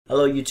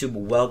Hello YouTube,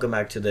 welcome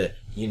back to the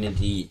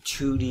Unity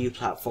 2D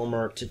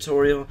platformer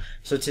tutorial.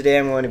 So today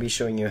I'm going to be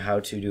showing you how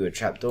to do a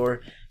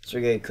trapdoor. So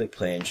we're going to click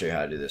play and show you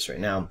how to do this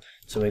right now.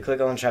 So we click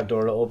on the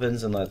trapdoor, it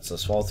opens and lets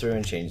us fall through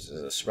and changes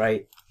the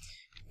sprite.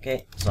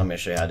 Okay, so I'm going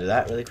to show you how to do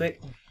that really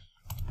quick.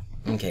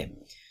 Okay,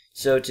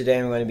 so today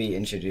I'm going to be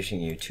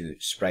introducing you to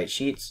sprite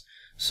sheets.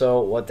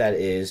 So what that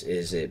is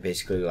it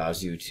basically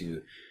allows you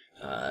to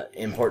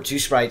import two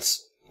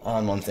sprites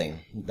on one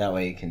thing. That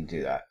way you can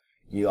do that.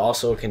 You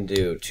also can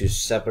do two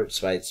separate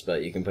sprites,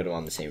 but you can put them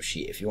on the same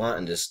sheet if you want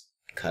and just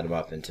cut them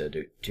up into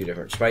two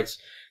different sprites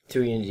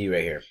through Unity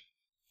right here.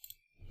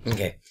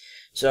 Okay,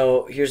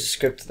 so here's a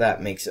script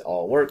that makes it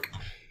all work.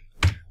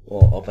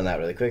 We'll open that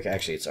really quick.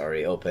 Actually, it's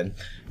already open.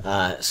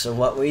 So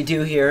what we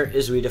do here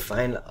is we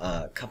define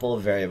a couple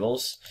of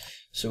variables.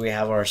 So we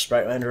have our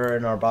sprite renderer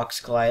and our box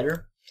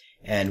collider,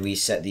 and we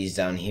set these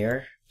down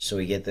here. So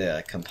we get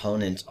the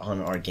component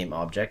on our game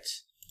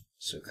object.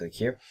 So click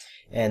here,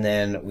 and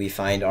then we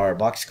find our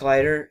box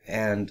collider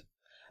and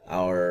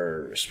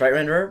our sprite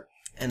renderer,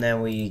 and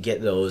then we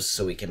get those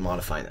so we can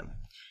modify them.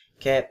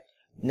 Okay,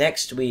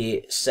 next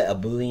we set a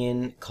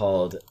boolean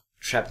called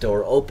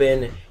trapdoor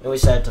open, and we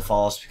set it to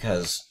false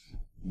because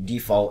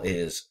default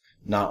is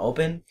not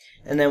open.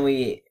 And then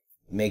we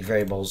make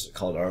variables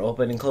called our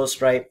open and close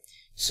sprite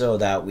so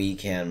that we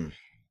can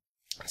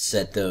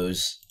set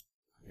those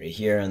right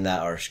here and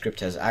that our script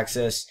has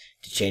access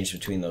to change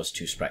between those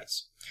two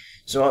sprites.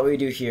 So what we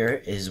do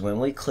here is when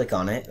we click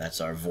on it, that's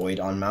our void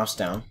on mouse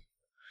down,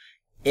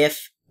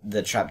 if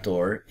the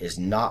trapdoor is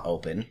not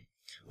open,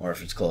 or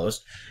if it's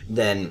closed,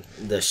 then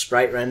the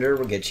sprite render,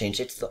 we're going to change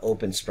it to the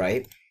open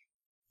sprite.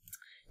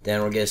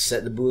 Then we're going to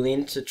set the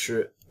boolean to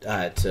true,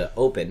 to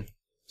open,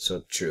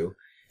 so true,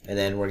 and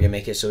then we're going to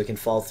make it so it can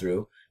fall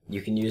through.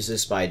 You can use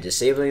this by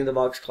disabling the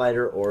box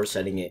collider or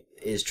setting it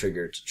is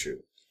trigger to true.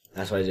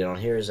 That's what I did on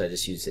here, is I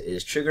just used it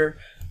is trigger.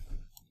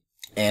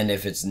 And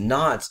if it's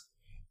not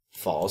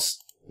false,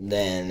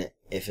 then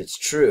if it's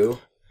true,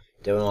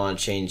 then we want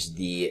to change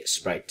the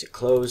sprite to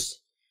closed,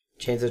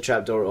 change the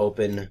trapdoor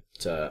open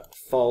to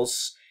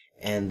false,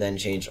 and then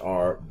change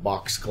our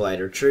box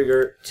collider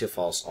trigger to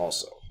false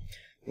also.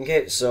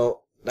 Okay, so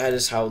that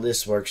is how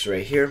this works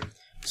right here.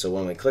 So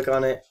when we click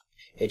on it,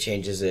 it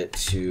changes it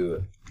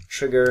to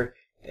trigger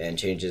and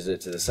changes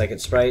it to the second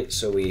sprite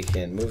so we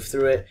can move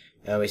through it,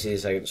 and we see the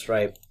second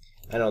sprite.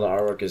 I know the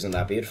artwork isn't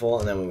that beautiful,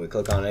 and then when we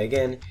click on it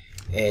again,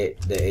 the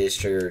is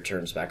trigger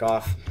turns back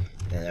off,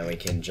 and then we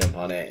can jump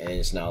on it and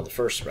it's now the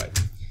first sprite.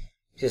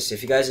 Yes,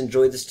 if you guys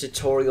enjoyed this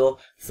tutorial,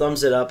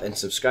 thumbs it up and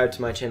subscribe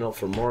to my channel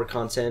for more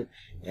content,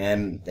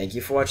 and thank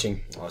you for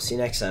watching. I'll see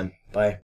you next time. Bye.